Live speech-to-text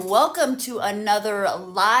Welcome to another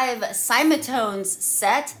live CymaTones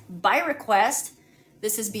set by request.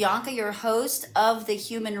 This is Bianca, your host of the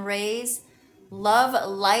Human Rays, Love,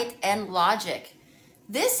 Light, and Logic.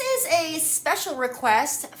 This is a special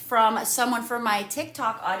request from someone from my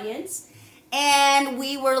TikTok audience, and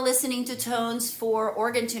we were listening to tones for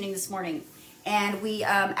organ tuning this morning. And we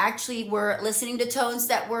actually were listening to tones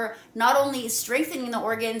that were not only strengthening the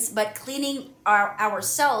organs, but cleaning our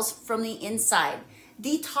cells from the inside,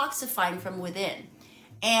 detoxifying from within.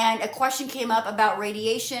 And a question came up about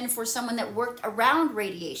radiation for someone that worked around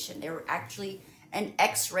radiation. They were actually an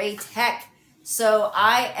X-ray tech. So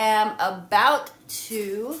I am about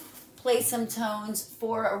to play some tones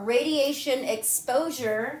for radiation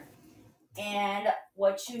exposure. And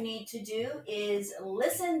what you need to do is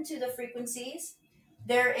listen to the frequencies.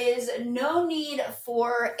 There is no need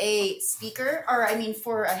for a speaker,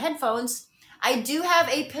 for headphones. I do have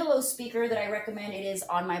a pillow speaker that I recommend. It is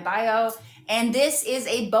on my bio. And this is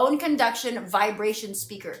a bone conduction vibration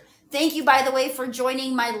speaker. Thank you, by the way, for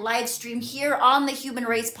joining my live stream here on the Human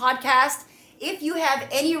Race podcast. If you have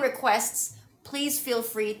any requests, please feel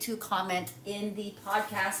free to comment in the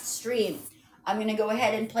podcast stream. I'm going to go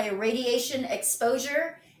ahead and play radiation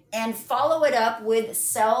exposure and follow it up with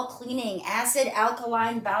cell cleaning, acid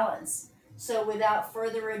alkaline balance. So without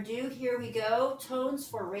further ado, here we go. Tones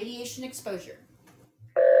for radiation exposure.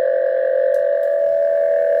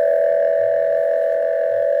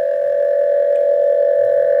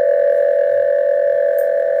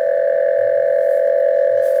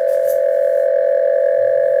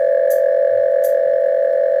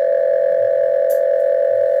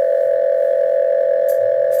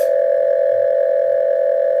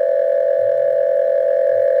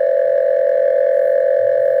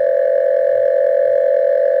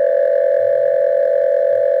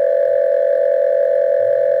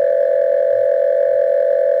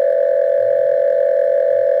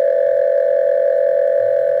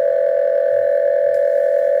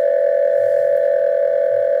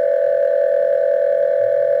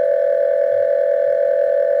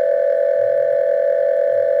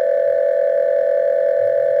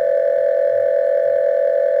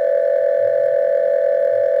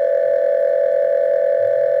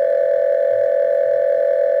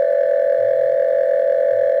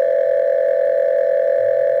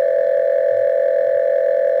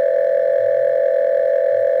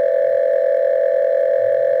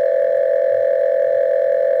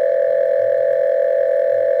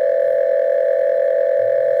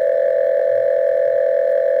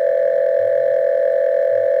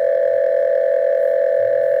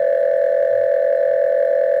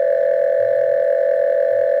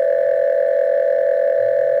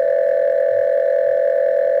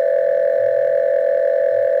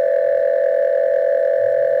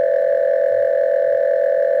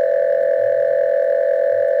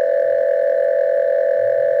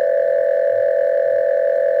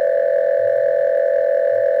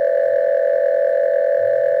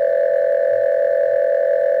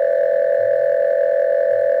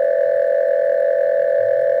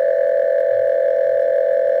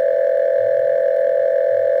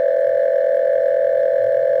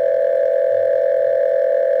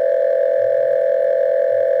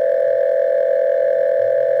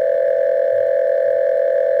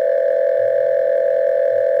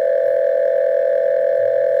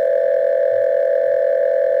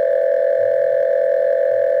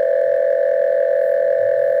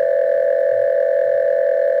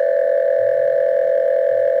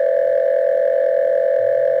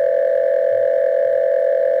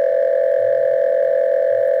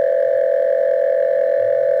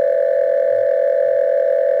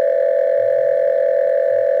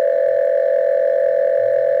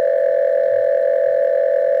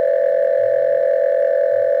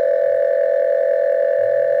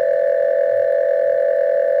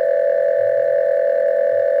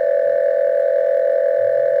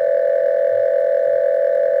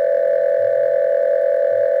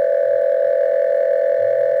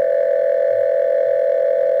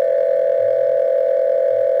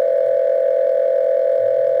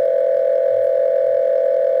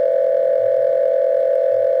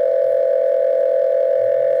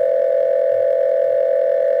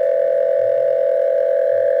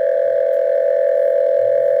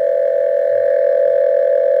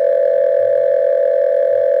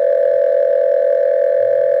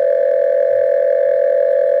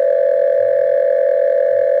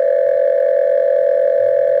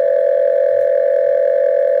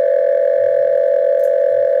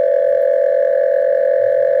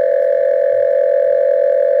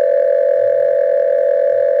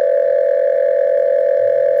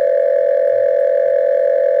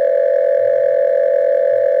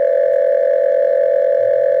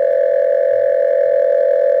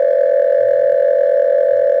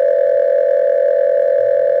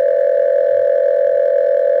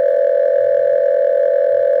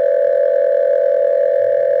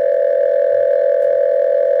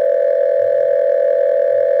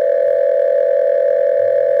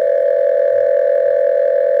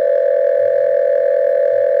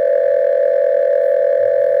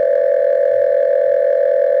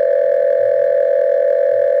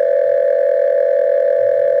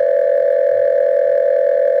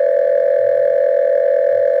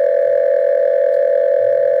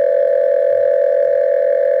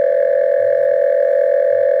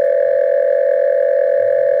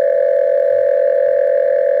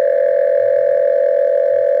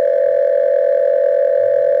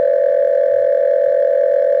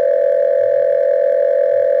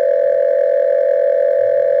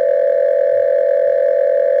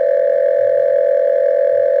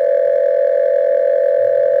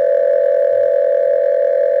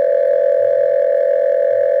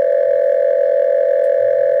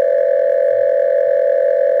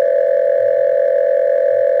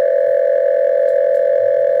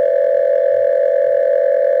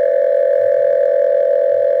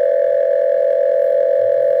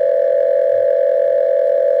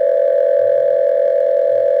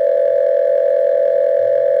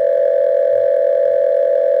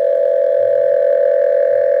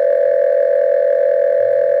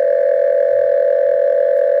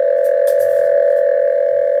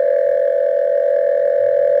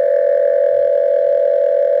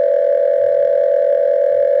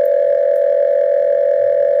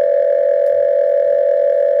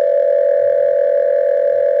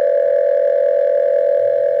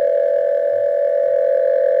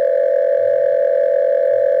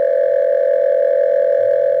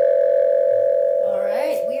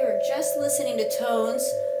 to tones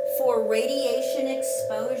for radiation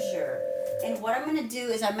exposure. And what I'm going to do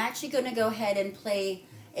is I'm actually going to go ahead and play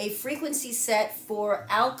a frequency set for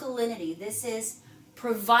alkalinity. This is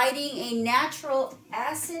providing a natural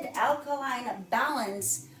acid alkaline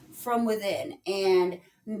balance from within. And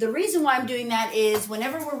the reason why I'm doing that is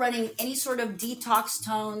whenever we're running any sort of detox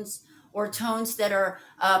tones or tones that are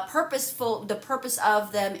purposeful, the purpose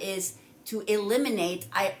of them is to eliminate.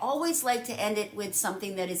 I always like to end it with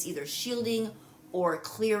something that is either shielding or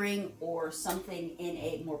clearing or something in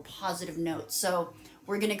a more positive note. So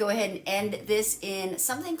we're going to go ahead and end this in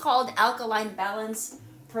something called alkaline balance,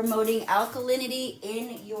 promoting alkalinity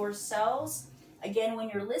in your cells. Again, when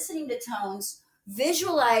you're listening to tones,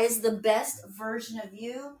 visualize the best version of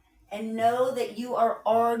you and know that you are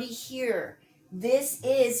already here. This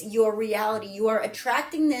is your reality. You are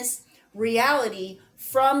attracting this reality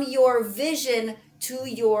from your vision to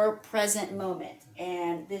your present moment.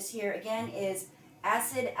 And this here again is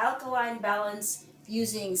acid alkaline balance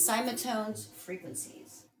using CymaTones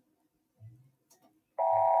frequencies.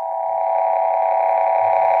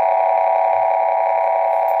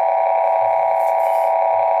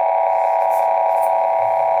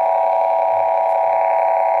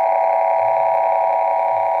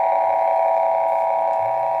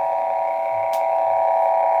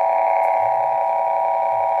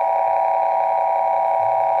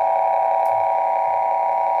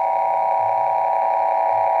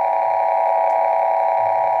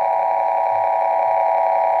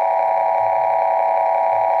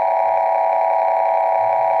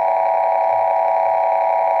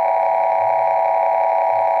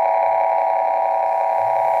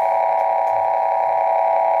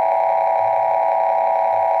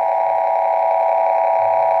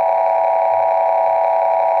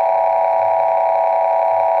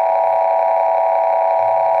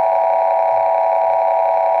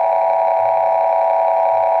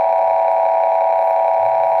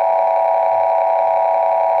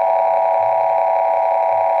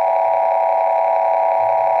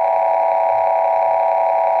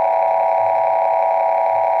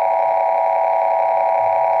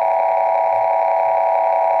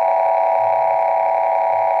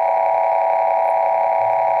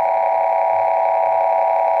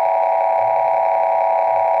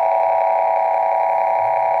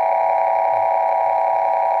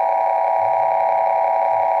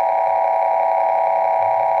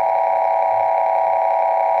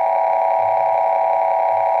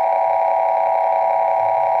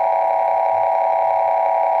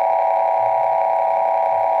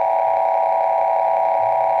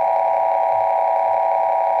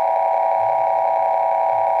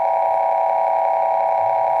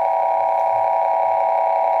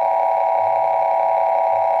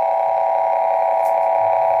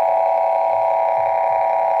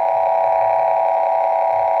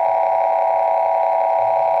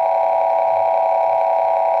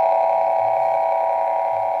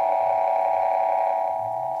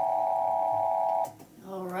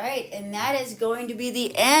 And that is going to be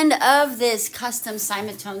the end of this custom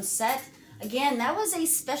CymaTone set. Again, that was a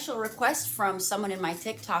special request from someone in my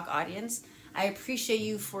TikTok audience. I appreciate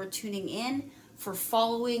you for tuning in, for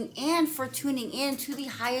following, and for tuning in to the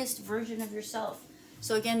highest version of yourself.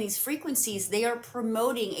 So again, these frequencies, they are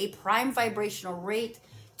promoting a prime vibrational rate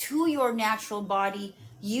to your natural body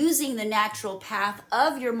using the natural path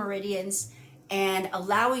of your meridians and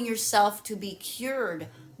allowing yourself to be cured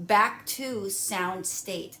back to sound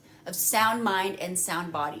state of sound mind and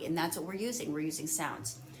sound body. And that's what we're using. We're using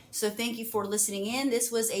sounds. So thank you for listening in.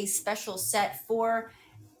 This was a special set for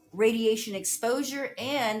radiation exposure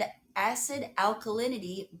and acid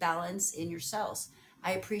alkalinity balance in your cells.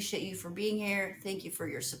 I appreciate you for being here. Thank you for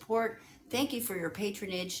your support. Thank you for your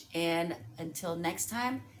patronage. And until next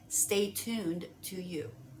time, stay tuned to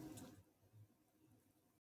you.